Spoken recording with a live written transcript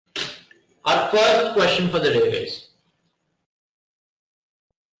Our first question for the day, guys.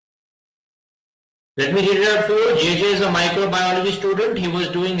 Let me read it out for you. JJ is a microbiology student. He was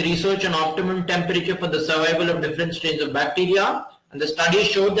doing research on optimum temperature for the survival of different strains of bacteria. And the study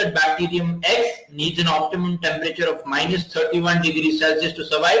showed that bacterium X needs an optimum temperature of minus 31 degrees Celsius to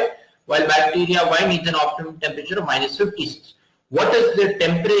survive, while bacteria Y needs an optimum temperature of minus 56. What is the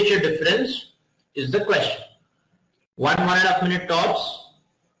temperature difference is the question. 1.5 minute tops.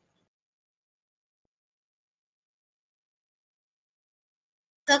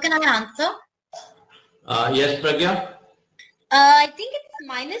 So can I answer? Yes, Pragya? I think it's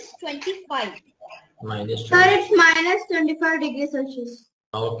minus 25. Minus 25. Sir, it's minus 25 degrees Celsius.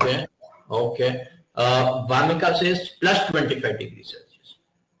 Okay. Okay. Vamika says plus 25 degrees Celsius.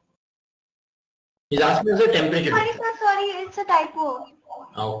 He's asking us the temperature. Sorry, sir, sorry, it's a typo.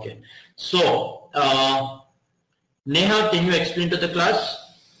 Okay. So, Neha, can you explain to the class?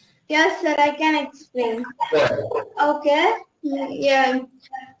 Yes, sir, I can explain. Sure. Okay. Yeah.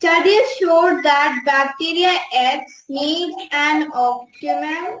 Studies showed that bacteria X needs an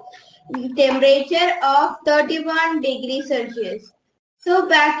optimum temperature of 31 degrees Celsius. So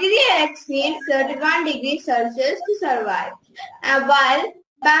bacteria X needs 31 degrees Celsius to survive, while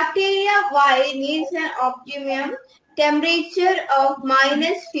bacteria Y needs an optimum temperature of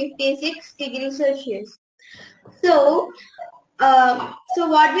minus 56 degrees Celsius. So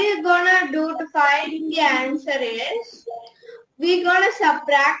what we're gonna do to find the answer is, we're gonna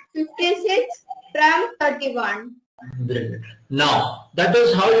subtract 56 from 31. Brilliant. Now, that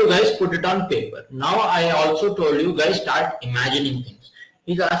is how you guys put it on paper. Now, I also told you guys start imagining things.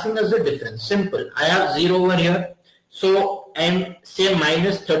 He's asking us the difference. Simple. I have 0 over here. So, and say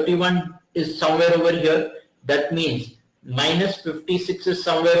minus 31 is somewhere over here. That means minus 56 is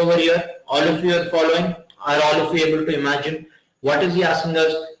somewhere over here. All of you are following? Are all of you able to imagine? What is he asking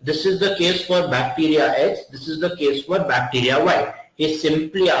us? This is the case for bacteria X. This is the case for bacteria Y. He's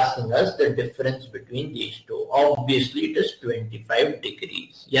simply asking us the difference between these two. Obviously, it is 25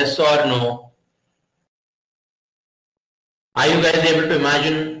 degrees. Yes or no? Are you guys able to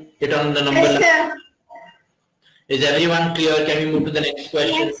imagine it on the number? Yes, sir. Is everyone clear? Can we move to the next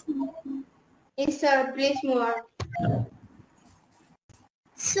question? Yes, sir. Please move on.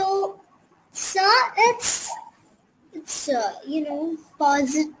 So, sir, it's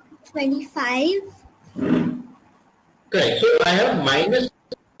positive 25. Correct. So I have minus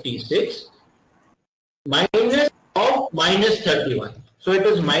 56 minus of minus 31. So it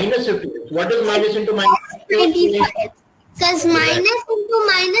is minus 56. What is minus into minus? 25. Because minus into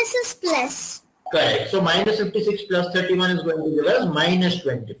minus is plus. Correct. So minus 56 plus 31 is going to give us minus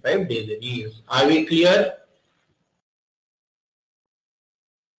 25 degrees. Are we clear?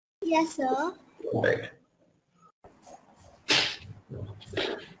 Yes, sir. Right.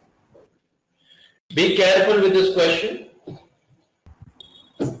 Be careful with this question.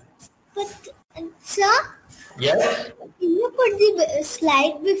 But, sir? Yes. Can you put the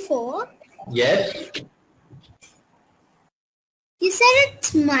slide before? Yes. You said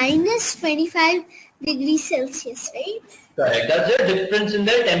it's minus 25 degrees Celsius, right? Correct. That's the difference in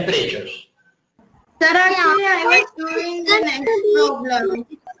their temperatures. Sir, actually, I was doing the next problem.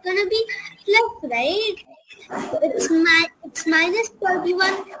 It's gonna be plus, right? It's minus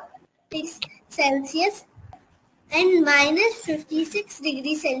 31 degrees Celsius and minus 56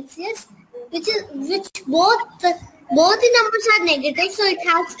 degrees Celsius, which both the numbers are negative, so it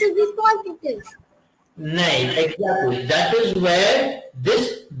has to be positive. Right, exactly. That is where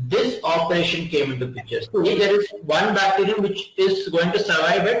this operation came into picture. So there is one bacterium which is going to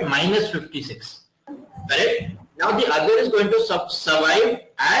survive at minus 56. Correct? Now the other is going to survive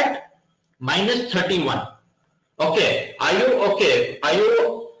at minus 31. Okay. Are you okay?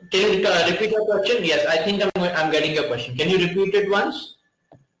 Can you repeat your question? Yes, I think I'm getting your question. Can you repeat it once?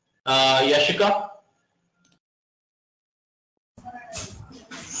 Yashika?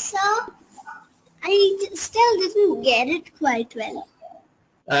 So, I still didn't get it quite well.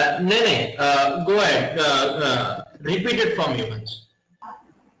 No. Go ahead. Repeat it for me once.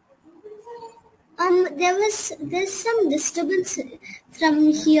 There's some disturbance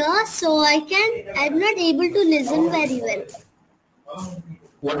from here, so I'm not able to listen very well.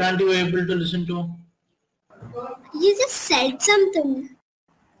 What aren't you able to listen to? You just said something.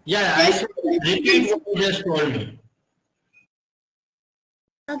 Yeah, I said repeat what you just told me.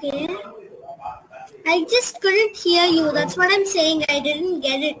 Okay. I just couldn't hear you. That's what I'm saying. I didn't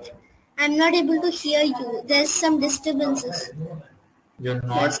get it. I'm not able to hear you. There's some disturbances. You're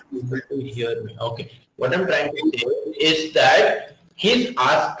not able to hear me. Okay. What I'm trying to say is that he's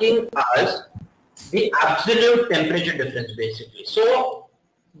asking us the absolute temperature difference basically. So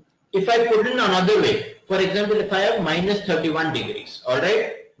if I put in another way, for example, if I have minus 31 degrees, all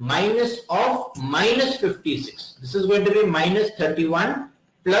right, minus of minus 56. This is going to be minus 31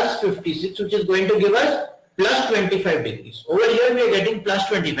 plus 56, which is going to give us plus 25 degrees. Over here we are getting plus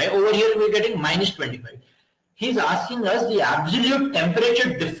 25. Over here we are getting minus 25. He's asking us the absolute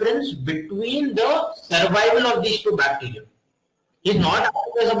temperature difference between the survival of these two bacteria. He's not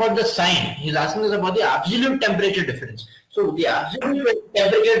asking us about the sign. He's asking us about the absolute temperature difference. So the absolute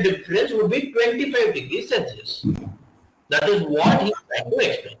temperature difference would be 25 degrees Celsius. That is what he's trying to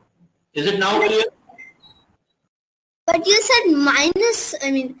explain. Is it now clear? But you said minus,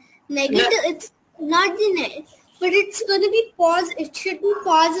 negative. Yeah. It's not the net, but it's going to be positive. It should be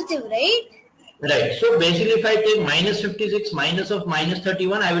positive, right? Right. So basically, if I take minus 56 minus of minus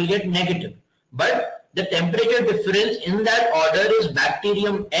 31, I will get negative. But the temperature difference in that order is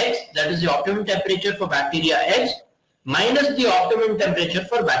bacterium X, that is the optimum temperature for bacteria X, minus the optimum temperature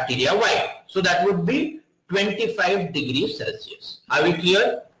for bacteria Y. So that would be 25 degrees Celsius. Are we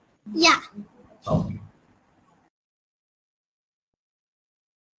clear? Yeah. Okay.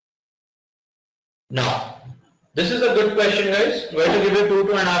 Now, this is a good question, guys. We're going to give you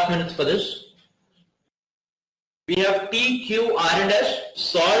 2.5 minutes for this. We have P, Q, R and S.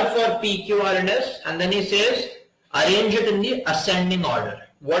 Solve for P, Q, R and S. And then he says, arrange it in the ascending order.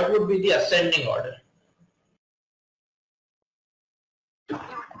 What would be the ascending order?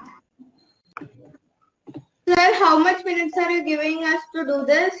 Sir, how much minutes are you giving us to do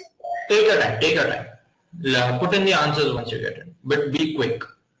this? Take your time, take your time. Put in the answers once you get it. But be quick.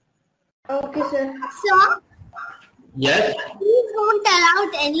 Okay, sir. So, Yes? please don't tell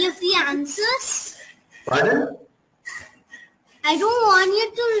out any of the answers. Pardon? I don't want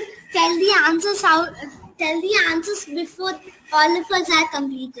you to tell the answers out. Tell the answers before all of us are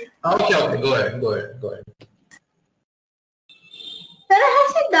completed. Okay, okay. Go ahead, go ahead, go ahead. Sir, I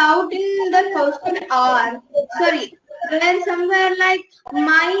have a doubt in the question R. Sorry, there's somewhere like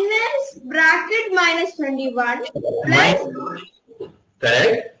minus bracket minus 21 plus.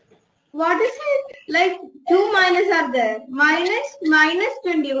 Correct? What is it? Like two minus are there. Minus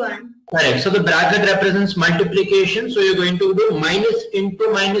 21. Correct. So the bracket represents multiplication. So you're going to do minus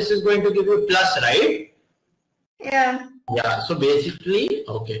into minus is going to give you plus, right? Yeah. Yeah. So basically,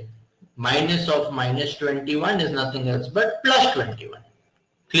 okay. Minus of minus 21 is nothing else but plus 21.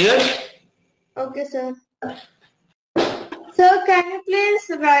 Clear? Okay, sir. Sir, can you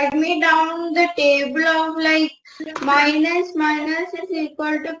please write me down the table of like minus is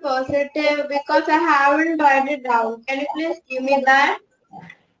equal to positive, because I haven't write it down. Can you please give me that?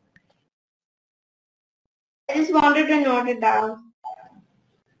 I just wanted to note it down.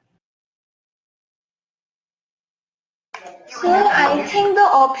 Sir, I think the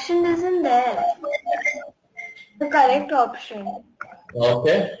option isn't there. The correct option.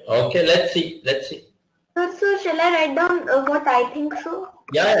 Okay. Okay. Let's see. Let's see. So shall I write down what I think so?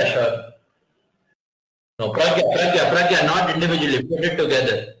 Yeah, yeah, sure. No, Pragya, not individually. Put it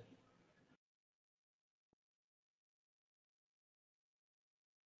together.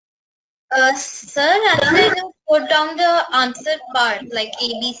 Sir, I said put down the answer part like A,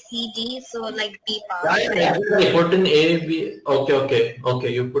 B, C, D. So like B part. Yeah, exactly. Put in A, B.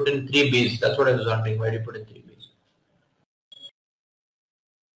 Okay. You put in 3 B's. That's what I was wondering. Why do you put in 3 B's?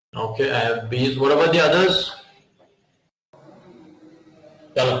 Okay, I have B's. What about the others?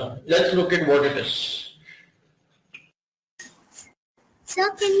 Let's look at what it is. Sir,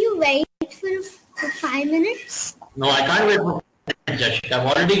 can you wait for 5 minutes? No, I can't wait for 5 minutes, Jashik. I've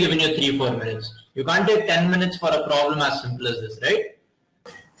already given you 3-4 minutes. You can't take 10 minutes for a problem as simple as this, right?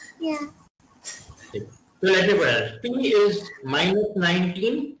 Yeah. So let me put it. P is minus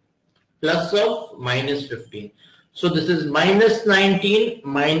 19 plus of minus 15. So this is minus 19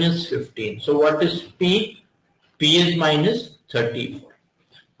 minus 15. So what is P? P is minus 34.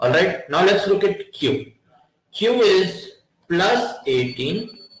 Alright, now let's look at Q. Q is plus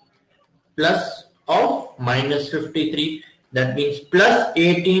 18 plus of minus 53. That means plus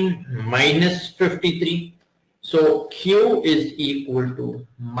 18 minus 53. So Q is equal to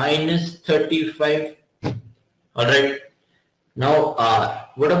minus 35. Alright, now R.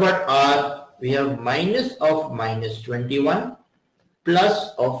 What about R? We have minus of minus 21 plus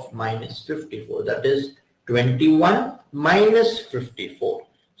of minus 54. That is 21 minus 54.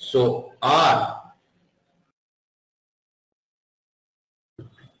 So R,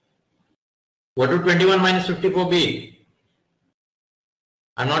 what would 21 minus 54 be?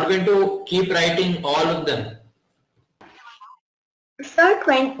 I'm not going to keep writing all of them. Sir,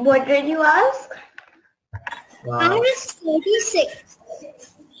 what did you ask? R is 36.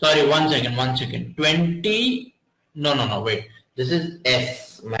 Sorry, one second. 20, no, wait. This is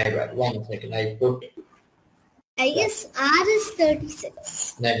S. My bad. 1 second. I put. I guess R is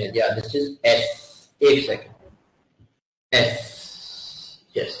 36. No, yeah, this is S. 1 second. S.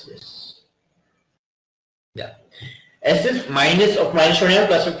 Yes, yes. Yeah. S is minus of minus 29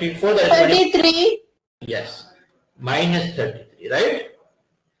 plus 54. That is 33. Yes. Minus 33, right?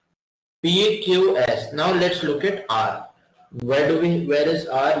 PQS. Now let's look at R. Where is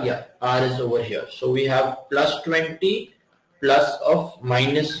R? Yeah, R is over here. So we have plus 20 plus of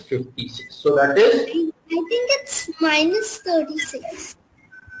minus 56. So that is? I think it's minus 36.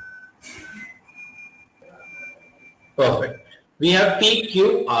 Perfect. We have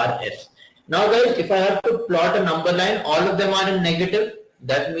PQRS. Now guys, if I have to plot a number line, all of them are in negative.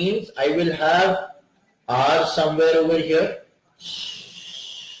 That means I will have R somewhere over here.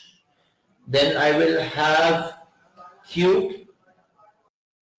 Then I will have Q.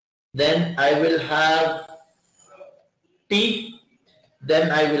 Then I will have P.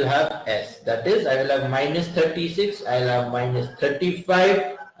 Then I will have S. That is, I will have minus 36. I will have minus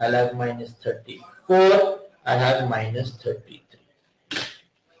 35. I will have minus 34. I have minus 33.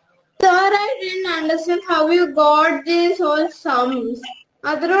 Sir, I didn't understand how you got these whole sums.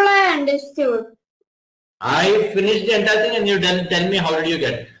 Otherwise, I understood. I finished the entire thing and you tell me how did you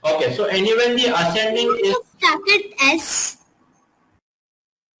get it. Okay, so anyway, the ascending is... Stuck at S.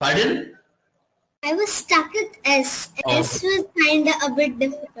 Pardon? I was stuck at S. Okay. S was kind of a bit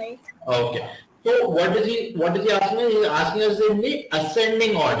difficult. Okay. So what is he asking us? He is asking us in the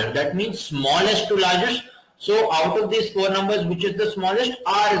ascending order. That means smallest to largest. So out of these 4 numbers, which is the smallest?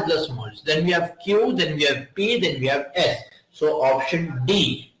 R is the smallest. Then we have Q, then we have P, then we have S. So option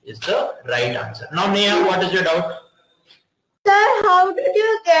D is the right answer. Now Neha, what is your doubt? Sir, how did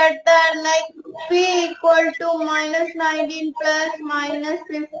you get that? Like P equal to minus 19 plus minus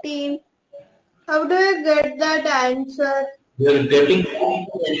 15. How do you get that answer? You're getting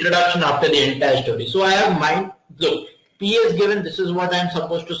the introduction after the entire story. So I have look, P is given, this is what I am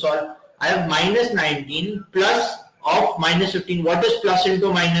supposed to solve. I have minus 19 plus of minus 15. What is plus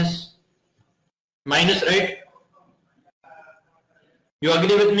into minus? Minus, right? You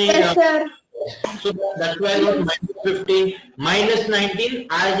agree with me? Yes, sir. So that's why I got minus 15. Minus 19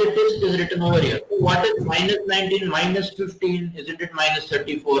 as it is written over here. So what is minus 19 minus 15? Isn't it minus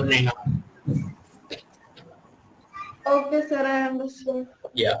 34, Neha? Okay, sir, I understand.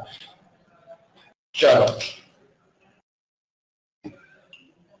 Yeah. Sure.